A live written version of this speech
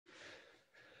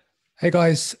Hey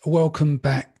guys, welcome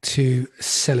back to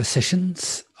Seller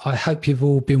Sessions. I hope you've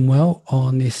all been well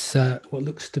on this, what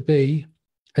looks to be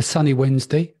a sunny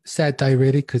Wednesday. Sad day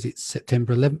really because it's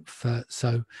September 11th.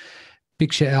 So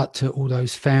big shout out to all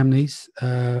those families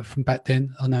from back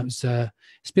then. I know it's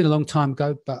been a long time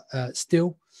ago, but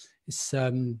still it's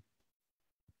one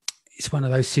of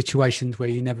those situations where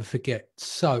you never forget.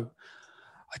 So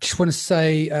I just want to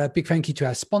say a big thank you to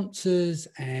our sponsors,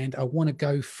 and I want to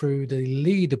go through the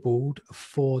leaderboard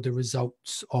for the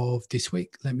results of this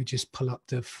week. Let me just pull up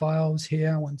the files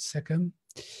here, 1 second.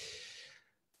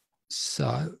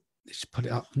 So let's put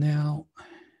it up now.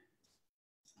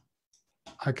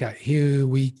 Okay, here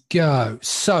we go.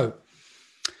 So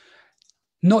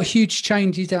not huge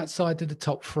changes outside of the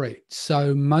top three.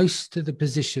 So most of the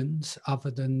positions, other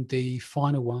than the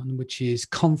final one, which is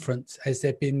conference, as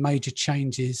there have been major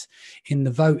changes in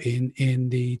the voting in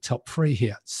the top three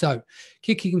here. So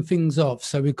kicking things off.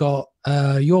 So we've got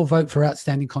your vote for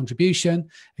outstanding contribution.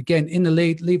 Again, in the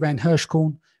lead, Liran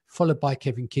Hirschkorn, followed by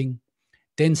Kevin King,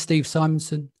 then Steve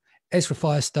Simonson, Ezra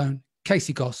Firestone,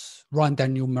 Casey Goss, Ryan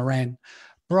Daniel Moran,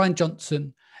 Brian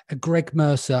Johnson, Greg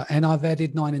Mercer, and I've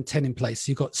added 9 and 10 in place.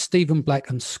 So you've got Stephen Black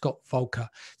and Scott Volker.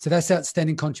 So that's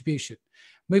outstanding contribution.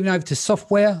 Moving over to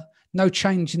software, no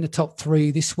change in the top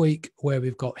three this week, where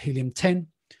we've got Helium 10,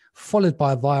 followed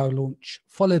by Avio Launch,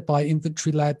 followed by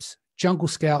InventoryLabs, Jungle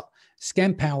Scout,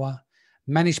 Scan Power,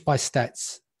 Managed by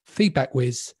Stats, Feedback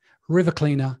Wiz, River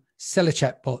Cleaner, Seller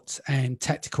Chatbots, and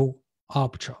Tactical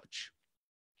Arbitrage.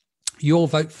 Your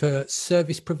vote for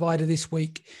service provider this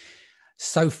week.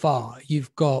 So far,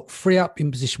 you've got Freeeup in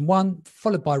position 1,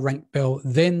 followed by RankBell,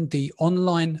 then the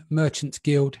Online Merchants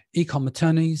Guild, Ecom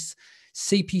Attorneys,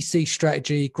 CPC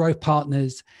Strategy, Growth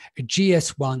Partners,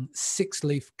 GS1, Six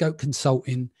Leaf, Goat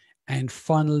Consulting, and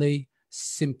finally,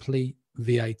 Simply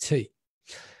VAT.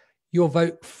 Your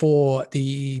vote for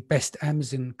the best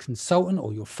Amazon consultant,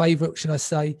 or your favorite, should I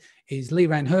say, is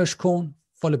Liran Hirschkorn,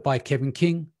 followed by Kevin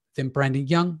King, then Brandon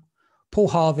Young, Paul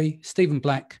Harvey, Stephen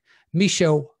Black,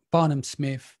 Michelle Barnum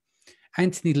Smith,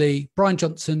 Anthony Lee, Brian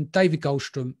Johnson, David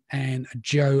Goldstrom, and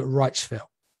Joe Reichsfeld.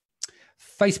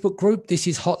 Facebook group, this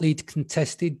is hotly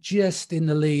contested. Just in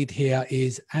the lead here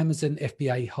is Amazon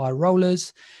FBA High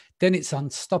Rollers. Then it's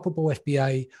Unstoppable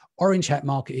FBA, Orange Hat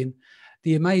Marketing,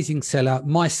 The Amazing Seller,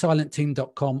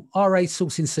 MySilentTeam.com, RA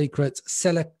Sourcing Secrets,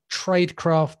 Seller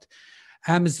Tradecraft,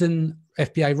 Amazon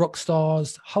FBA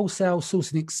Rockstars, Wholesale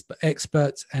Sourcing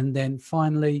Experts, and then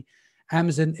finally,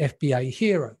 Amazon FBA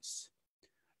Heroes.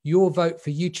 Your vote for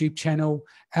YouTube channel,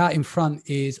 out in front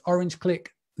is Orange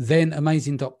Klik, then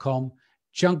Amazing.com,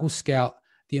 Jungle Scout,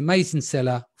 The Amazing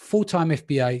Seller, Full-Time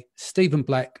FBA, Stephen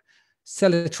Black,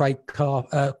 Seller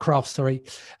Tradecraft,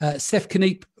 Seth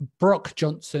Kneep, Brock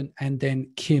Johnson, and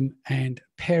then Kim and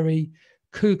Perry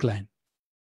Kuglan.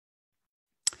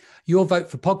 Your vote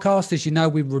for podcast, as you know,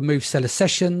 we removed Seller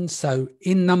Sessions. So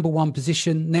in number 1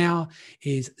 position now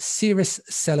is Serious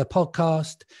Seller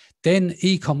Podcast, then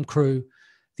Ecom Crew,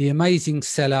 The Amazing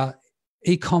Seller,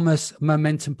 E-commerce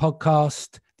Momentum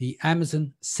Podcast, the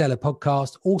Amazon Seller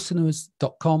Podcast,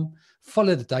 Awesomeness.com,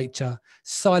 Follow the Data,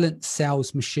 Silent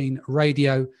Sales Machine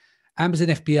Radio, Amazon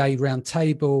FBA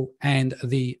Roundtable, and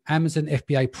the Amazon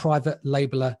FBA Private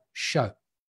Labeler Show.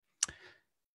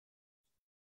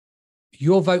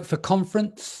 Your vote for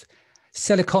conference,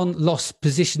 Sellercon lost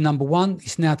position number 1.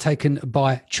 It's now taken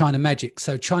by China Magic.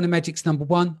 So China Magic's number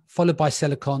 1, followed by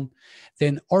Sellercon,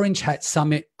 then Orange Hat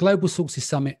Summit, Global Sources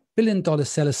Summit, $1 Billion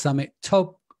Seller Summit,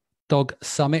 Top Dog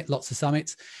Summit, lots of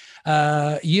summits,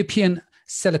 European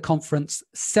Seller Conference,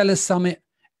 Seller Summit,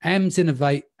 AMS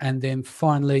Innovate, and then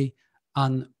finally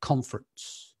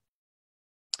Unconference.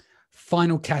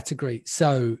 Final category.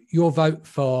 So your vote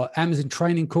for Amazon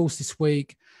training course this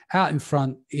week, out in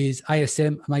front is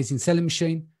ASM, Amazing Selling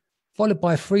Machine, followed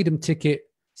by Freedom Ticket,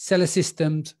 Seller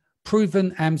Systems,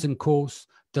 Proven Amazon Course,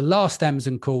 The Last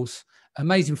Amazon Course,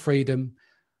 Amazing Freedom.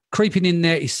 Creeping in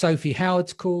there is Sophie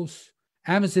Howard's course,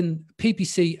 Amazon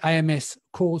PPC AMS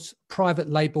course, Private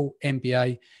Label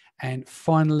MBA, and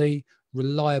finally,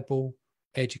 Reliable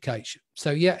Education.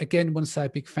 So yeah, again, I want to say a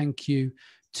big thank you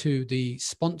to the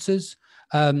sponsors.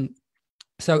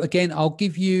 So again, I'll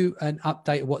give you an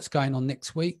update of what's going on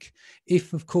next week.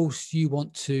 If, of course, you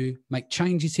want to make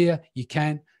changes here, you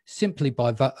can simply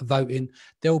by voting.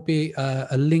 There'll be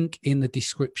a link in the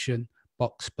description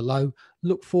box below.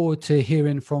 Look forward to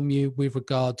hearing from you with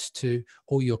regards to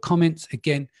all your comments.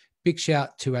 Again, big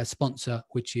shout to our sponsor,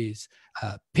 which is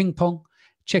Ping Pong.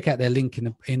 Check out their link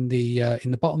in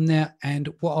the bottom there. And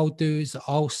what I'll do is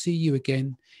I'll see you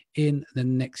again in the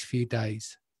next few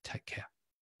days. Take care.